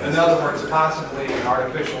keep using this. In other words, possibly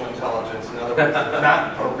artificial intelligence. In other words,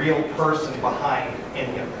 not a real person behind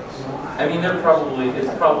any of this. I mean,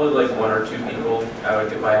 it's probably like one or two people,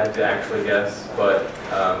 if I had to actually guess, but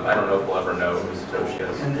I don't know if we'll ever know who Satoshi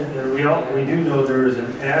is. And we do know there is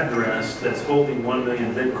an address that's holding 1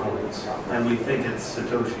 million Bitcoins, and we think it's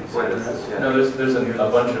Satoshi's address. No, there's a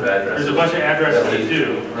bunch of addresses. There's a bunch of addresses that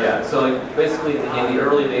do. Yeah, so like basically in the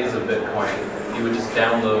early days of Bitcoin, you would just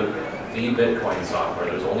download the Bitcoin software.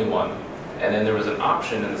 There's only one. And then there was an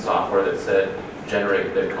option in the software that said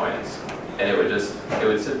generate Bitcoins. And it would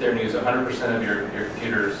sit there and use 100% of your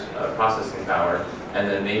computer's processing power, and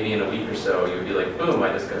then maybe in a week or so you would be like, boom, I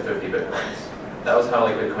just got 50 Bitcoins. That was how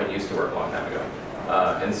like Bitcoin used to work a long time ago.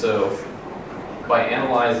 And so by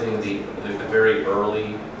analyzing the very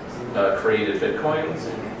early created Bitcoins,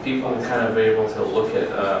 people were kind of able to look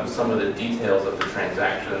at some of the details of the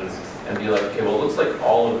transactions and be like, okay, well, it looks like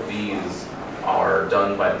all of these are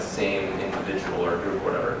done by the same individual or group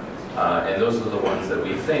or whatever. And those are the ones that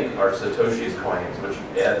we think are Satoshi's coins, which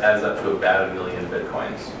adds up to about 1 million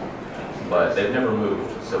Bitcoins. But they've never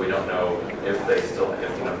moved, so we don't know if they still have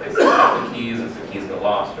the keys, if the keys get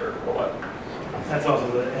lost, or what. That's also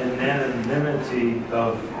the anonymity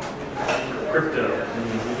of crypto.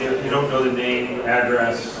 I mean, you don't know the name,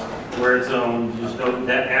 address, where it's owned. You just know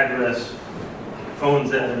that address owns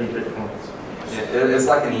that many Bitcoins. It's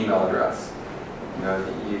like an email address.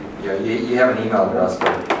 You have an email address,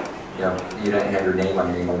 but you didn't have your name on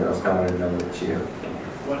your email address. No one would know it's you.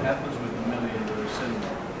 What happens with the million that are sitting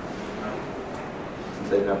there?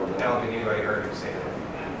 They never know. I don't think anybody heard him say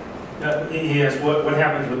that. Yes, what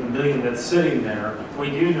happens with the million that's sitting there? We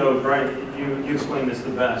do know, Brian, you explained this the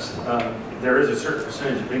best. There is a certain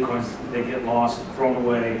percentage of Bitcoins that get lost, thrown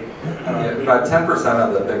away. About 10%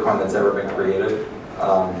 of the Bitcoin that's ever been created,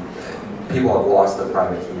 people have lost their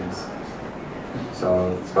private keys.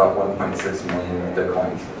 So it's about 1.6 million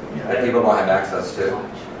Bitcoins that people don't have access to.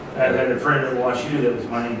 I had a friend at WashU that was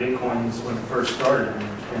mining Bitcoins when it first started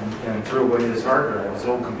and threw away his hard drive, his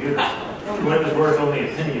old computer, when it was worth only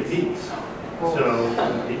a penny a piece. So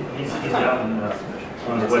he's out on the West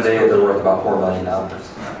Coast. Today they're worth about $4 million.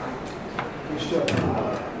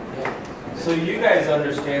 So you guys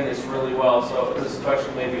understand this really well, so this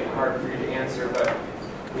question may be hard for you to answer, but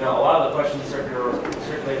a lot of the questions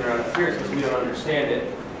circulating around fears because we don't understand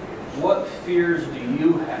it. What fears do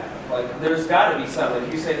you have? Like, there's got to be some.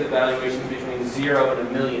 If you say the valuation is between $0 and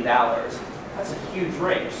 $1 million, that's a huge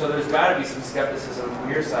range. So there's got to be some skepticism from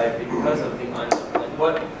your side because of the unknown.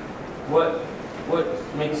 Like, what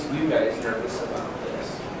makes you guys nervous about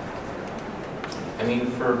this? I mean,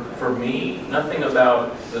 for me, nothing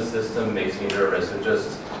about the system makes me nervous. It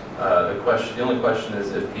just the only question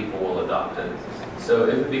is if people will adopt it. So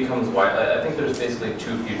if it becomes wide, I think there's basically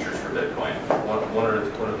two futures for Bitcoin.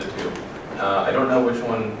 One of the two. I don't know which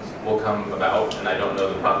one will come about, and I don't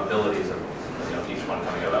know the probabilities of each one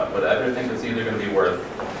coming about. But I think it's either going to be worth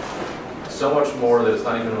so much more that it's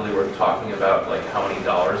not even really worth talking about, like how many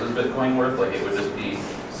dollars is Bitcoin worth. Like it would just be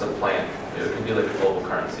supplant. It could be like a global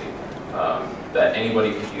currency that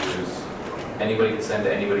anybody could use. Anybody could send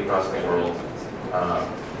to anybody across the world.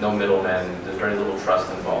 No middlemen. There's very little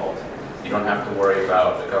trust involved. You don't have to worry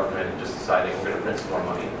about the government just deciding we're going to print some more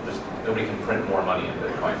money. Nobody can print more money in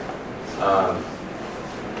Bitcoin.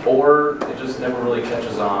 Or it just never really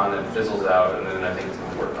catches on and fizzles out, and then I think it's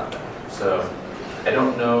going to work on that. So I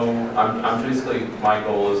don't know. I'm basically, my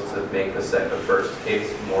goal is to make the first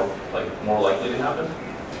case more likely to happen.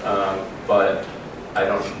 But I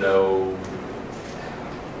don't know.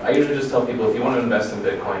 I usually just tell people if you want to invest in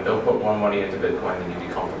Bitcoin, don't put more money into Bitcoin than you'd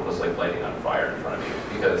be comfortable just like lighting on fire in front of you,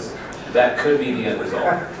 because that could be the end result.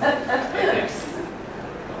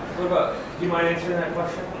 What about, do you mind answering that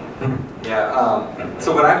question? Yeah,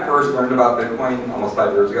 so when I first learned about Bitcoin almost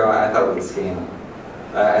 5 years ago, I thought it was a scam.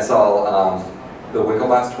 I saw the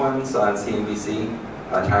Winklevoss twins on CNBC,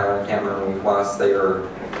 Tyler and Cameron Winklevoss. They are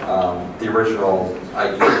the original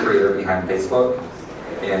idea creator behind Facebook,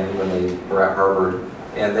 and when they were at Harvard.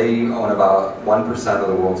 And they own about 1% of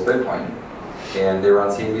the world's Bitcoin. And they were on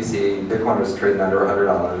CNBC. Bitcoin was trading under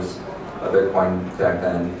 $100 a Bitcoin back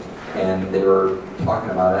then. And they were talking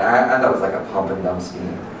about it. I thought it was like a pump and dump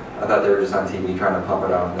scheme. I thought they were just on TV trying to pump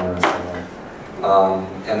it out there and somewhere.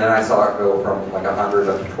 And then I saw it go from like 100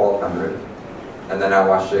 up to 1,200. And then I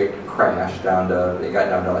watched it crash down to, it got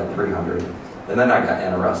down to like 300. And then I got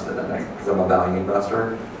interested in it because I'm a value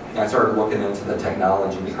investor. And I started looking into the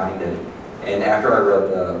technology behind it. And after I read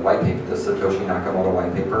the white paper, the Satoshi Nakamoto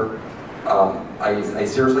white paper, I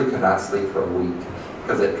seriously could not sleep for a week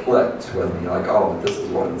because it clicked with me, like, oh, this is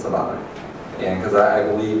what it's about. and because I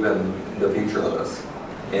believe in the future of this.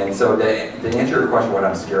 And so to answer your question, what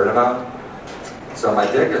I'm scared about, so my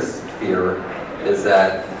biggest fear is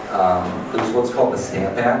that there's what's called the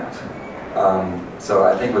Stamp Act. So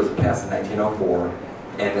I think it was passed in 1904,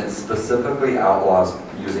 and it specifically outlaws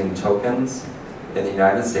using tokens in the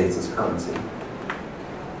United States as currency.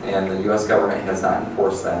 And the U.S. government has not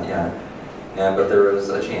enforced that yet. But there is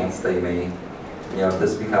a chance they may, if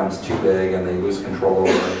this becomes too big and they lose control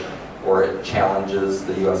over it, or it challenges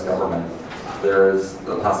the U.S. government, there is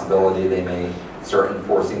the possibility they may start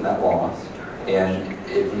enforcing that law. And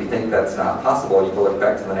if you think that's not possible, you can look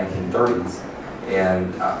back to the 1930s,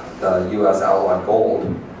 and the U.S. outlawed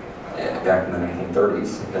gold back in the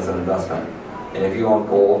 1930s as an investment. And if you owned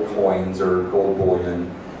gold coins or gold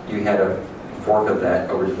bullion, you had to forfeit that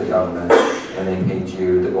over to the government, and they paid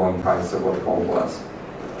you the going price of what gold was.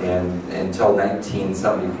 And until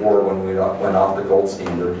 1974, when we went off the gold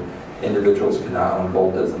standard, individuals could not own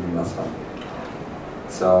gold as an investment.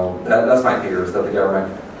 So that's my fear, is that the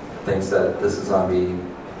government thinks that this is going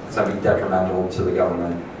to be detrimental to the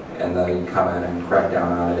government, and they come in and crack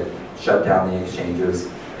down on it, shut down the exchanges,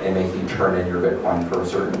 and make you turn in your Bitcoin for a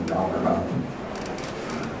certain dollar amount.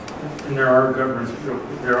 And there are governments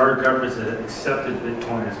that have accepted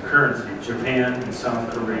Bitcoin as a currency. Japan and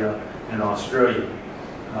South Korea and Australia.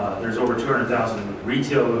 There's over 200,000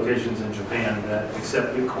 retail locations in Japan that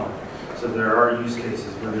accept Bitcoin. So there are use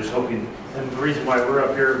cases. We're just hoping, and the reason why we're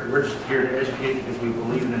up here, we're just here to educate because we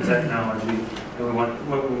believe in the technology, and we want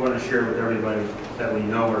to share with everybody that we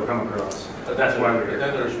know or come across. But that's why we're here.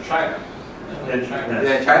 Then there's China.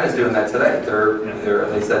 Yeah, China's doing that today.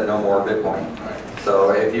 They said no more Bitcoin.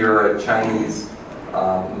 So if you're a Chinese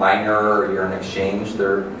miner or you're an exchange,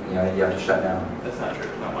 you have to shut down. That's not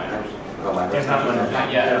true. No miners. No miners. It's not miners.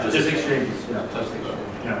 Not yet. Yeah, just exchanges. Yeah. Just exchanges.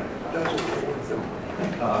 Yeah.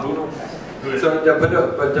 So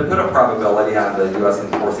to put a probability on the U.S.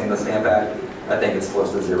 enforcing the Stamp Act, I think it's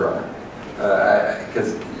close to zero.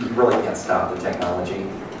 Because you really can't stop the technology.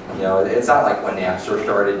 It's not like when Napster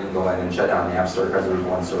started, you can go in and shut down Napster because there was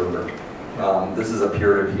one server. This is a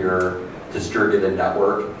peer-to-peer distributed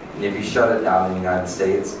network, and if you shut it down in the United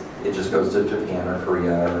States, it just goes to Japan or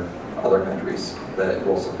Korea or other countries that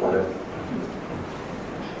will support it.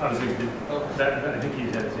 I think you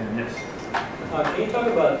had it in, yes. Can you talk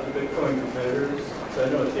about the Bitcoin competitors? So I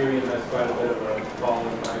know Ethereum has quite a bit of a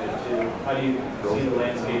following behind it too. How do you see the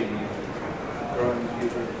landscape growing in the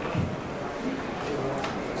future?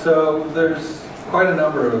 So there's quite a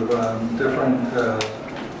number of different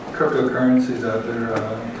cryptocurrencies out there,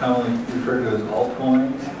 commonly referred to as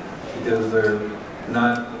altcoins, because they're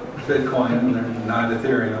not Bitcoin and they're not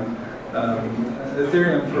Ethereum.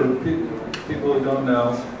 Ethereum, for people who don't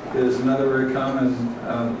know, is another very common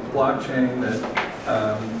blockchain that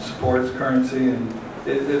supports currency, and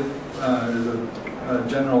it is a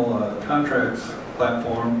general contracts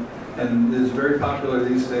platform, and is very popular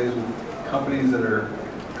these days with companies that are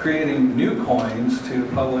creating new coins to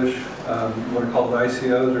publish what are called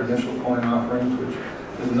ICOs, or initial coin offerings, which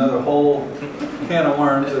is another whole can of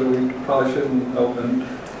worms that we probably shouldn't open.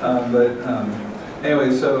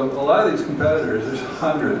 Anyway, so a lot of these competitors, there's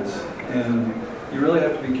hundreds, and you really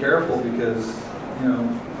have to be careful because,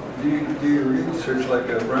 do your research like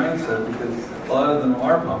Brian said, because a lot of them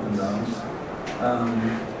are pump and dumps.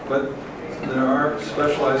 But there are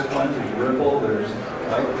specialized coins. There's Ripple, there's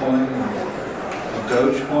Litecoin, there's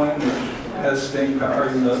Dogecoin, which has staying power,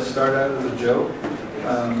 even though it started out as a joke.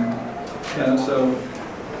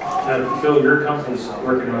 Phil, your company's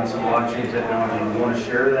working on some blockchain technology. Do you want to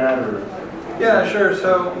share that, or? Yeah, sure.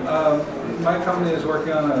 So my company is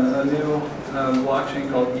working on a new blockchain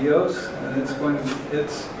called EOS, and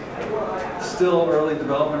it's still early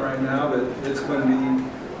development right now, but it's going to be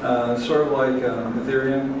sort of like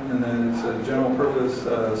Ethereum, and then it's a general purpose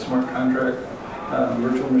smart contract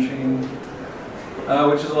virtual machine,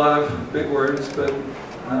 which is a lot of big words, but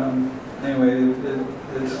anyway,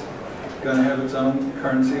 it's going to have its own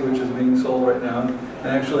currency, which is being sold right now. And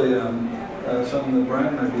actually, something that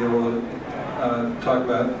Brian might be able to talk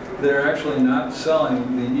about, they're actually not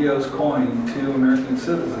selling the EOS coin to American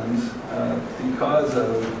citizens because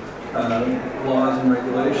of laws and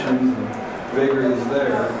regulations and vagaries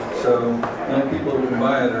there. So the only people who can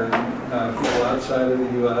buy it are people outside of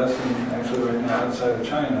the U.S. and actually right now outside of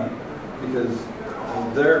China, because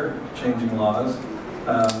they're changing laws.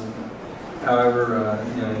 However,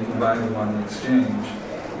 you can buy them on the exchange,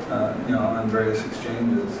 on various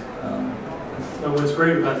exchanges. But what's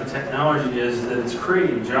great about the technology is that it's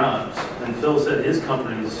creating jobs. And Phil said his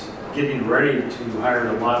company's getting ready to hire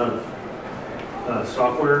a lot of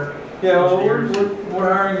software Yeah, well, engineers?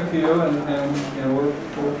 we're hiring a few, and you know,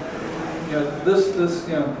 this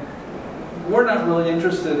we're not really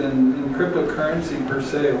interested in cryptocurrency per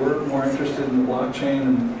se. We're more interested in the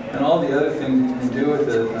blockchain and all the other things you can do with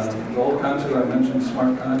it. The whole concept I mentioned,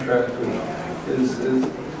 smart contract, which is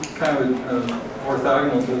kind of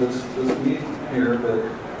orthogonal to this meet here, but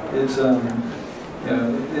it's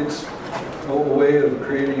it's a way of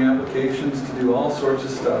creating applications to do all sorts of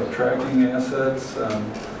stuff, tracking assets,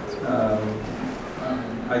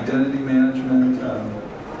 identity management,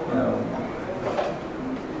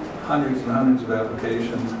 hundreds and hundreds of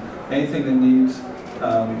applications. Anything that needs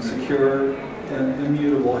secure and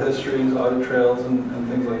immutable histories, audit trails, and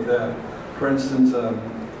things like that. For instance, I'll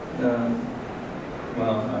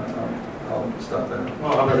stop there.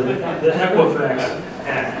 Well, how about the Equifax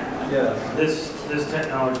Act? Yes. This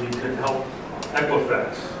technology could help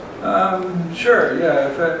Equifax. Sure,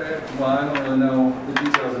 yeah. I don't really know the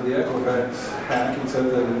details of the Equifax hack,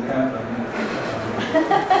 except that it happened.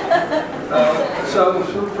 So,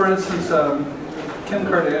 for instance, Kim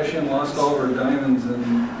Kardashian lost all of her diamonds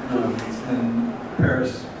in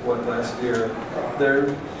Paris, last year.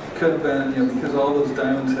 There could have been, because all those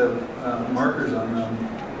diamonds have markers on them.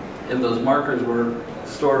 If those markers were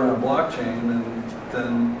stored on a blockchain,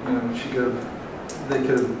 then they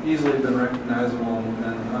could have easily been recognizable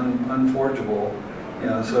and unforgeable.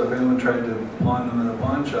 So if anyone tried to pawn them at a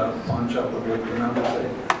pawn shop would look at the number and say,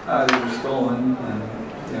 they were stolen, and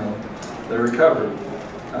they're recovered.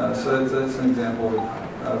 So that's an example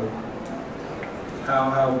of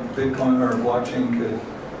how Bitcoin or blockchain could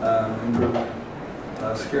improve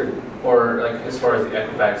security. Or like as far as the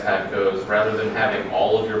Equifax hack goes, rather than having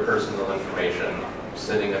all of your personal information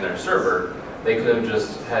sitting in their server, they could have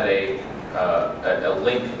just had a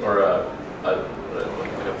link or a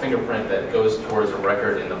fingerprint that goes towards a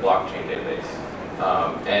record in the blockchain database,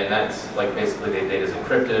 and that's like basically the data is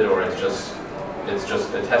encrypted, or it's just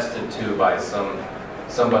attested to by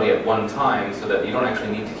somebody at one time, so that you don't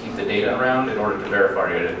actually need to keep the data around in order to verify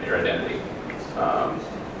your identity.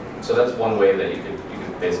 So that's one way that you could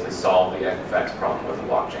basically solve the Equifax problem with the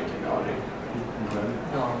blockchain technology.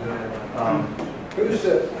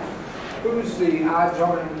 Who's the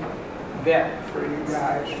odds-on bet for you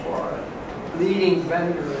guys for leading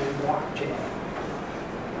vendor in blockchain?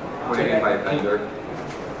 What do you mean by vendor?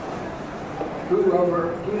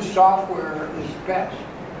 Whose software is best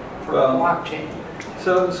for blockchain?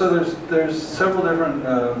 So there's several different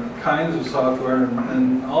kinds of software,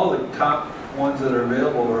 and all the top ones that are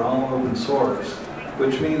available are all open source,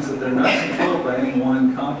 which means that they're not controlled by any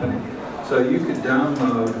one company. So you could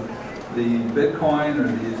download the Bitcoin or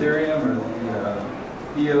the Ethereum or the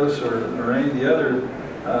EOS or any of the other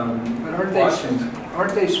blockchains.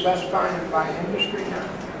 Aren't they specifying it by industry now?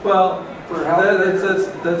 Well,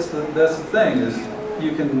 that's the thing is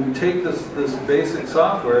you can take this basic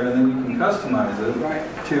software and then you can customize it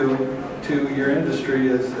to your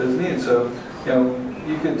industry as needed. So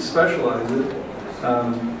you could specialize it.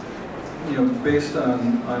 Based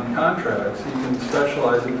on contracts, you can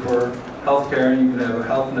specialize it for healthcare, and you could have a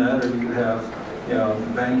health net, or you could have,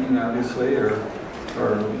 banking, obviously, or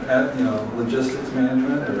logistics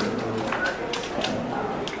management, or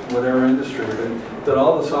whatever industry. But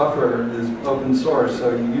all the software is open source,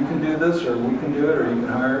 so you can do this, or we can do it, or you can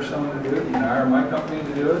hire someone to do it. You can hire my company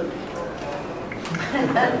to do it.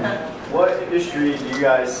 What industry do you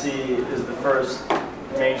guys see as the first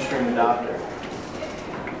mainstream adopter?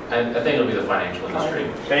 I think it'll be the financial industry.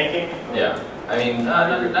 Banking? Yeah. I mean,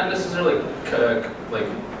 not necessarily like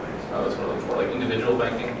individual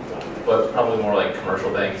banking, but probably more like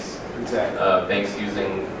commercial banks. Exactly. Banks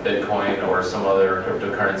using Bitcoin or some other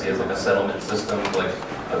cryptocurrency as like a settlement system, like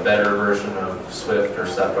a better version of SWIFT or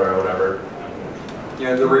SEPA or whatever.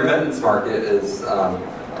 The remittance market is, it's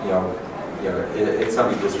going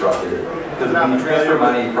to be disrupted. Because when you transfer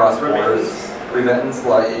money across borders, remittance,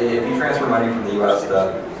 like if you transfer money from the U.S.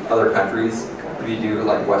 to other countries, if you do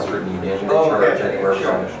like Western Union, they charge anywhere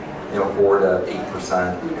from 4 to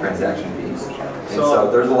 8% transaction fees. And so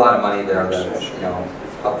there's a lot of money there that's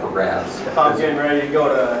up for grabs. If I'm getting ready to go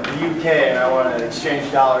to the UK and I want to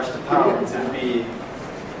exchange dollars to pounds, it'd be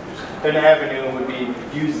an avenue would be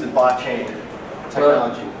use the blockchain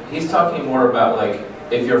technology. Well, he's talking more about like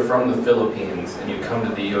if you're from the Philippines and you come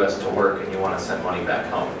to the U.S. to work and you want to send money back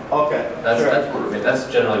home. Okay. That's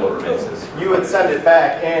generally what remittance is. You would send it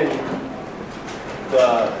back in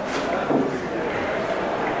the.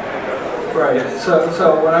 Right. So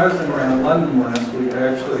when I was in London last week, I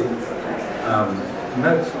actually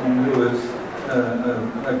met someone who was a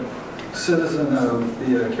citizen of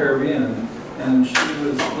the Caribbean, and she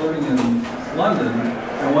was living in London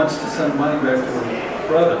and wants to send money back to her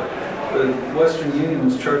brother. The Western Union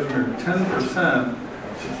was charging her 10%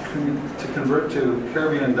 to convert to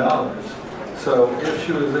Caribbean dollars. So if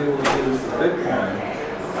she was able to use the Bitcoin,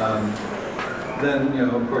 then,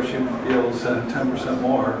 of course, she'd be able to send 10%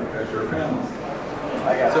 more back to her family.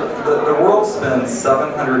 So the world spends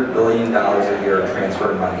 $700 billion a year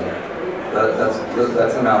transferring money. That's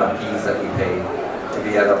the amount of fees that we pay. If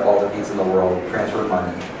you add up all the fees in the world, transfer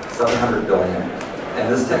money, $700 billion. And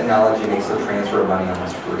this technology makes the transfer of money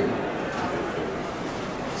almost free.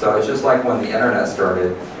 So it's just like when the internet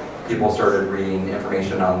started, people started reading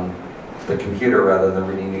information on the computer rather than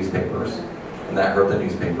reading newspapers. And that hurt the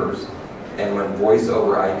newspapers. And when voice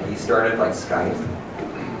over IP started, like Skype,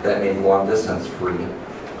 that made long distance free.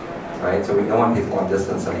 Right? So we don't want people long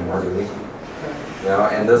distance anymore, do we?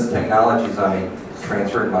 And this technology is going to make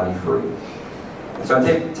transferring money free. It's going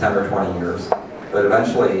to take 10 or 20 years. But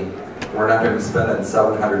eventually, we're not going to be spending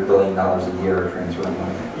 $700 billion a year transferring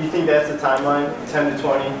money. You think that's the timeline? 10 to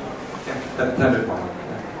 20? 10 to 20.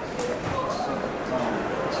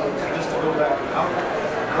 So just to go back,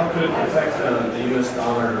 how could it affect the US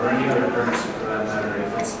dollar or any other currency for that matter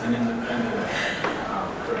if it's an independent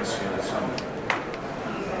currency on its own?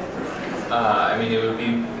 I mean, it would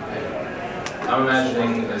be, I'm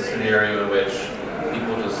imagining a scenario in which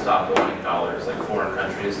people just stop wanting dollars, like foreign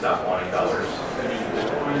countries stop wanting dollars. Or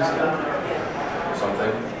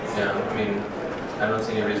something. Yeah, I mean, I don't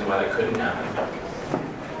see any reason why that couldn't happen.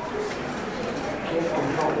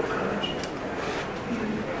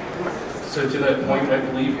 So to that point, I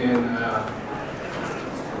believe in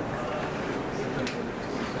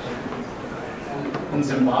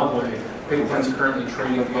Zimbabwe, Bitcoin's currently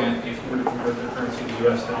trading at, if you were to convert the currency to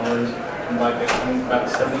US dollars, and buy Bitcoin, about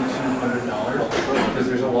 $7,200, because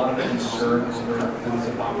there's a lot of concern over the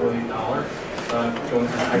Zimbabwe dollar going through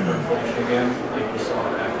hyperinflation again, like we saw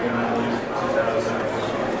back in the early 2000.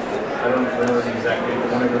 I don't remember the exact date, but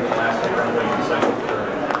whenever the last hyperinflation cycle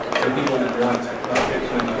occurred. So people want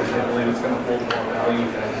Bitcoin because they believe it's going to hold more value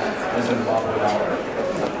than the Zimbabwe dollar.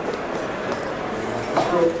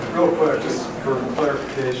 Just real quick, just for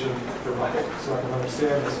clarification, so I can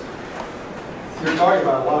understand this. You're talking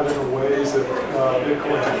about a lot of different ways that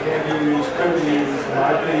Bitcoin can be used, could be used,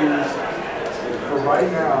 might be used. For right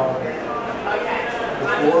now,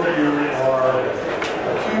 before you are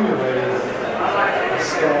accumulating a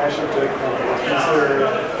stash of Bitcoin, is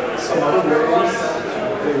there some other ways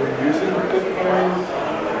they were using Bitcoin?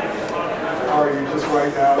 Or are you just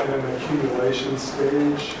right now in an accumulation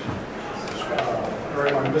stage? Or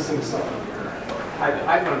am I missing something here?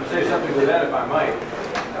 I want to say something to that if I might.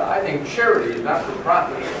 I think charities, not for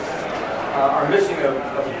profit, are missing a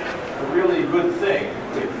really good thing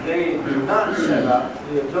if they do not set up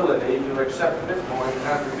the ability to accept Bitcoin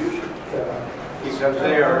contribution. Because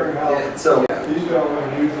they are... So these gentlemen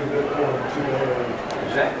are using Bitcoin today,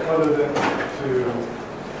 exactly, other than to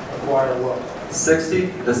acquire what? 60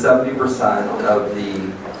 to 70% of the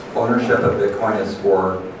ownership of Bitcoin is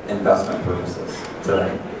for investment purposes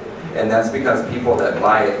today. And that's because people that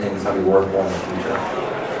buy it think it's going to be worth more in the future.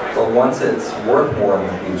 But once it's worth more in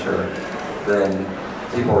the future, then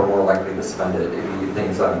people are more likely to spend it if you think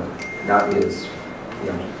it's not be as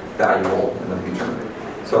valuable in the future.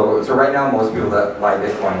 So right now, most people that buy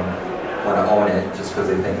Bitcoin want to own it just because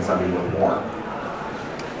they think it's going to be worth more.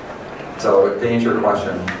 So to answer your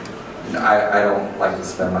question, I don't like to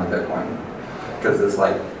spend my Bitcoin because it's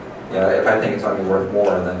like, if I think it's going to be worth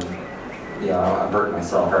more, then I'm hurting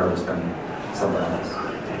myself harder to spend somewhere else.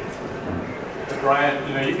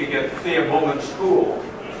 Brian, you could get Thea Bowman School.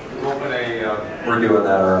 You open a... We're doing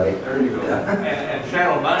that already. There you go. Yeah. And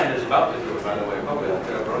Channel 9 is about to do it, by the way, public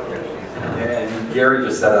broadcasting. And Gary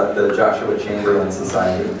just set up the Joshua Chamberlain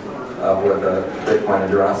Society with a Bitcoin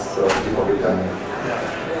address, so people can donate.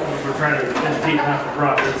 Yeah. We're trying to educate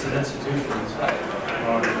not-for-profits and institutions.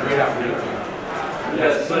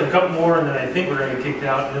 Yes, so a couple more, and then I think we're going to get kicked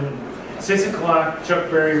out. And then 6 o'clock, Chuck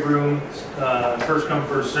Berry room, first come,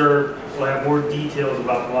 first serve. We'll have more details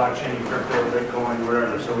about blockchain, crypto, Bitcoin,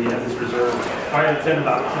 whatever. So we have this reserved. I have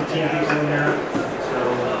about 15 people in there. So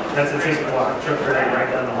that's at 6 o'clock. Chuck Berry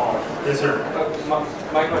right down the hall. Yes, sir.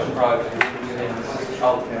 My question probably is,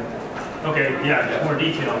 okay, yeah, more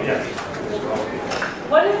detail, yes.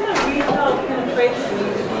 What is the retail penetration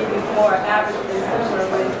need to be before average consumer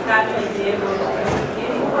would actually be able to use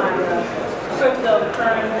any kind of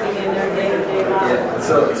cryptocurrency in their day-to-day lives?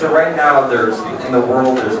 Yeah. So right now, in the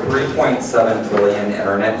world, there's 3.7 billion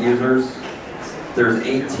internet users. There's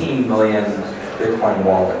 18 million Bitcoin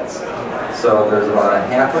wallets. So there's about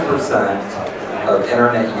 0.5% of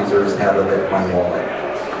internet users have a Bitcoin wallet.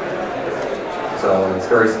 So it's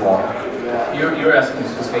very small. You're asking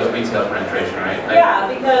specifically about retail penetration, right? Yeah,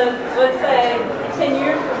 because let's say 10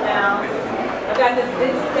 years from now, I've got this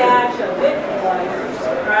big stash of Bitcoin,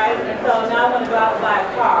 right? And so now I want to go out and buy a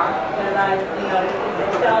car, and it's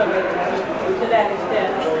accelerated to that extent.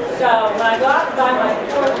 So when I go out and buy my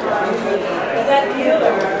Porsche, is that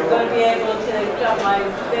dealer going to be able to sell my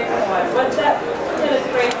Bitcoin? What's that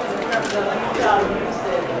penetration in terms of retail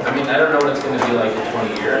usage? I mean, I don't know what it's going to be like in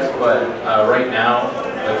 20 years, but right now,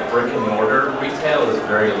 like brick and mortar retail is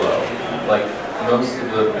very low. Like most of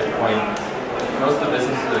the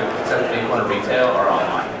businesses except Bitcoin retail are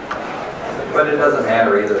online. But it doesn't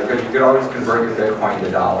matter either, because you could always convert your Bitcoin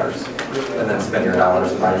to dollars and then spend your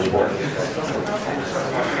dollars and buy your Bitcoin.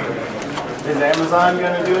 Is Amazon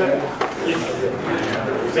going to do it?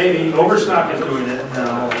 Maybe Overstock is doing it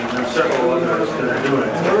now, and there's several others that are doing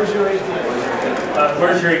it. Where's your ATM?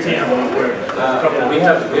 Where's your ATM? We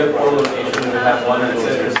have 4 locations. We have one in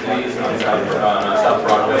Sister Cities on South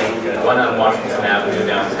Broadway, one on Washington Avenue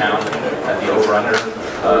downtown at the Over-Under,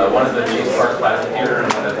 one at the Chase Park Plaza Theater,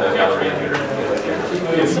 and one at the Galleria Theater.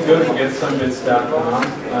 If you go to GetSumBits.com,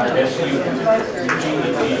 SUMBITS, you can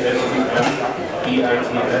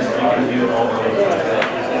view all of those.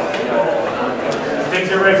 Thanks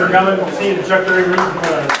everybody for coming. We'll see you in the Chuck Berry room.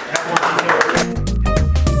 Have more details.